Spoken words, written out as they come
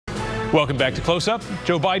Welcome back to Close Up.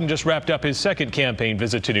 Joe Biden just wrapped up his second campaign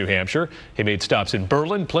visit to New Hampshire. He made stops in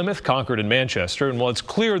Berlin, Plymouth, Concord, and Manchester. And while it's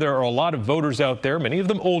clear there are a lot of voters out there, many of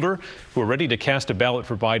them older, who are ready to cast a ballot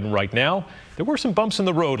for Biden right now, there were some bumps in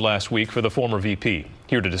the road last week for the former VP.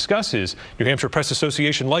 Here to discuss is New Hampshire Press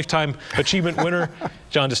Association Lifetime Achievement winner,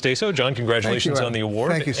 John DiStaso. John, congratulations on the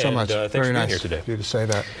award. Thank you so much. Thanks for being here today. Of you to say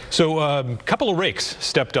that. So a couple of rakes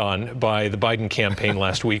stepped on by the Biden campaign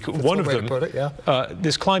last week. One of them,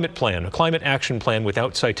 this climate plan, a climate action plan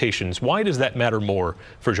without citations. Why does that matter more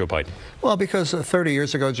for Joe Biden? Well, because 30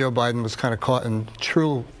 years ago, Joe Biden was kind of caught in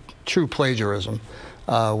true plagiarism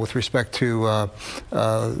with respect to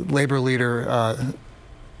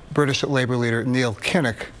British Labour leader Neil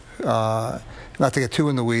Kinnock. Not to get too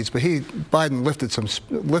in the weeds, but Biden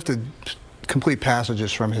lifted complete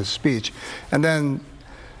passages from his speech, and then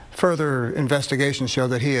further investigation showed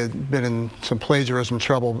that he had been in some plagiarism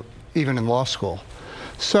trouble even in law school.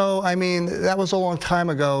 So, I mean, that was a long time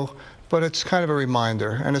ago, but it's kind of a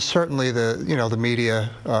reminder, and it's certainly the media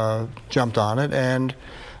jumped on it. And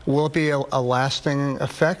will it be a lasting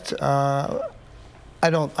effect? I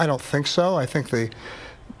don't think so. I think the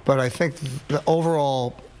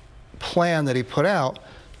overall plan that he put out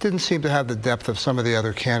didn't seem to have the depth of some of the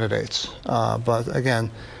other candidates. But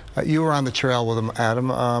again, you were on the trail with him,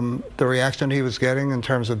 Adam. The reaction he was getting in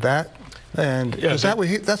terms of that. And yeah,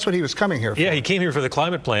 that's what he was coming here for. Yeah, he came here for the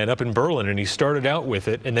climate plan up in Berlin, and he started out with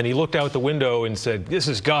it, and then he looked out the window and said, this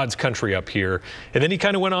is God's country up here. And then he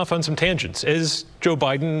kind of went off on some tangents, as Joe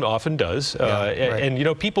Biden often does. Right. And, you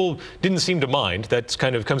know, people didn't seem to mind. That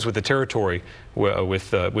kind of comes with the territory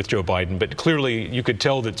with Joe Biden. But clearly, you could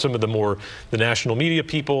tell that some of the national media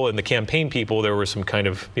people and the campaign people, there was some kind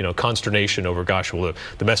of, consternation over, gosh, well,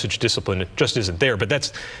 the message discipline just isn't there. But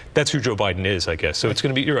that's who Joe Biden is, I guess. So it's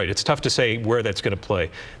going to be, you're right, it's tough to say where that's going to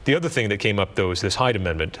play. The other thing that came up, though, is this Hyde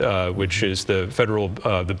Amendment, which is the federal,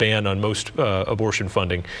 the ban on most abortion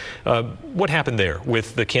funding. What happened there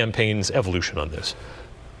with the campaign's evolution on this?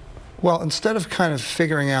 Well, instead of kind of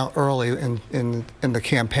figuring out early in the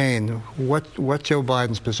campaign what Joe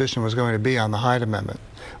Biden's position was going to be on the Hyde Amendment,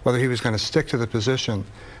 whether he was going to stick to the position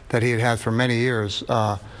that he had had for many years,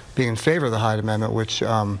 being in favor of the Hyde Amendment, which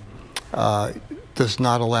does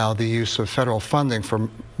not allow the use of federal funding for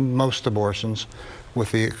most abortions,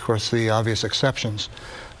 with of course, the obvious exceptions.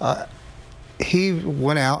 He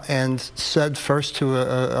went out and said first to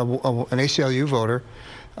an ACLU voter,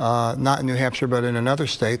 not in New Hampshire but in another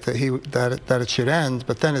state, that it should end.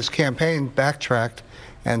 But then his campaign backtracked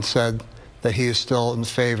and said that he is still in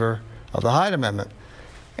favor of the Hyde Amendment.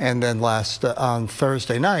 And then on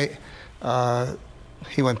Thursday night,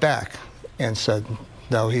 he went back and said,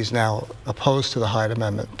 no, he's now opposed to the Hyde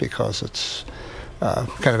Amendment because it's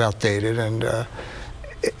kind of outdated. And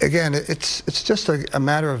again, it's just a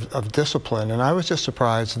matter of discipline. And I was just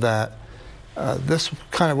surprised that this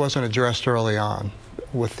kind of wasn't addressed early on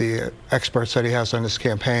with the experts that he has on his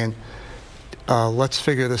campaign. Let's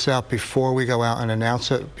figure this out before we go out and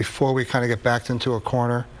announce it, before we kind of get backed into a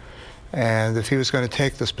corner. And if he was going to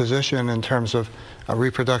take this position in terms of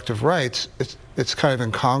reproductive rights, it's kind of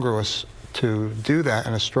incongruous to do that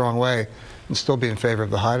in a strong way and still be in favor of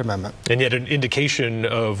the Hyde Amendment. And yet an indication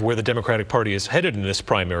of where the Democratic Party is headed in this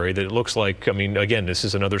primary, that it looks like, I mean, again, this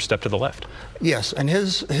is another step to the left. Yes, and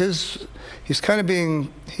he's kind of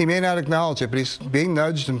he may not acknowledge it, but he's being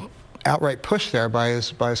nudged and outright pushed there by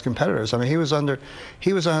his competitors. I mean, he was under a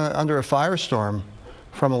firestorm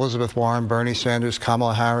from Elizabeth Warren, Bernie Sanders,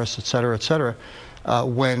 Kamala Harris, et cetera,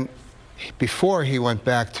 before he went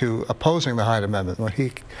back to opposing the Hyde Amendment, when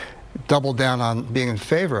he doubled down on being in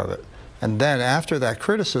favor of it. And then after that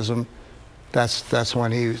criticism, that's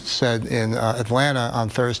when he said in Atlanta on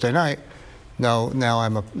Thursday night, no, now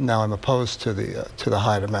I'm opposed to the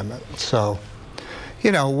Hyde Amendment. So,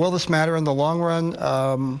 will this matter in the long run?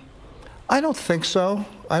 I don't think so.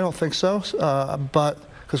 But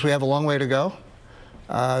because we have a long way to go.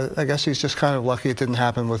 I guess he's just kind of lucky it didn't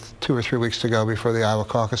happen with 2 or 3 weeks to go before the Iowa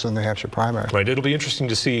caucus and the New Hampshire primary. Right. It'll be interesting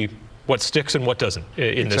to see what sticks and what doesn't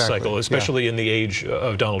in this cycle, especially in the age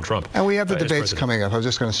of Donald Trump. And we have the debates coming up. I was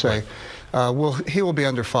just going to say, he will be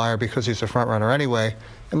under fire because he's a front runner anyway,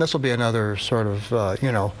 and this will be another sort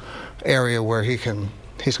of area where he can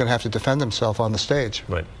he's going to have to defend himself on the stage.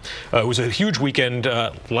 Right. It was a huge weekend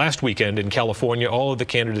last weekend in California. All of the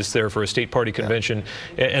candidates there for a state party convention,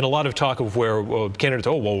 and a lot of talk of where candidates,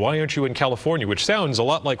 oh, well, why aren't you in California? Which sounds a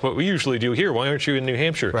lot like what we usually do here. Why aren't you in New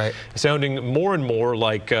Hampshire? Right. Sounding more and more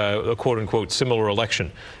like a quote-unquote similar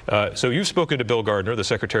election. So you've spoken to Bill Gardner, the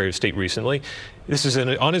Secretary of State, recently. This is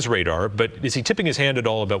on his radar, but is he tipping his hand at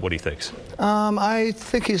all about what he thinks? I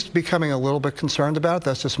think he's becoming a little bit concerned about it.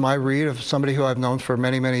 That's just my read of somebody who I've known for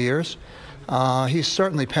many, many years. He's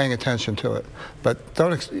certainly paying attention to it, but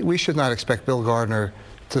we should not expect Bill Gardner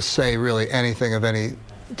to say really anything of any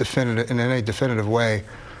definitive way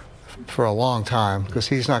for a long time, because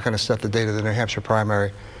he's not going to set the date of the New Hampshire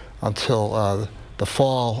primary until the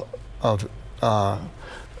fall of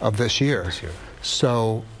this year.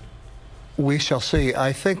 So we shall see.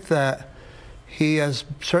 I think that he has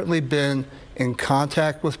certainly been in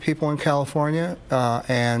contact with people in California,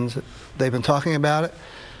 and they've been talking about it.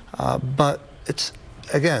 But it's,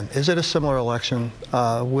 again, is it a similar election?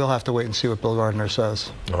 We'll have to wait and see what Bill Gardner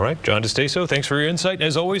says. All right. John DiStaso, thanks for your insight.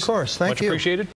 As always, of course, thank you. Much appreciated.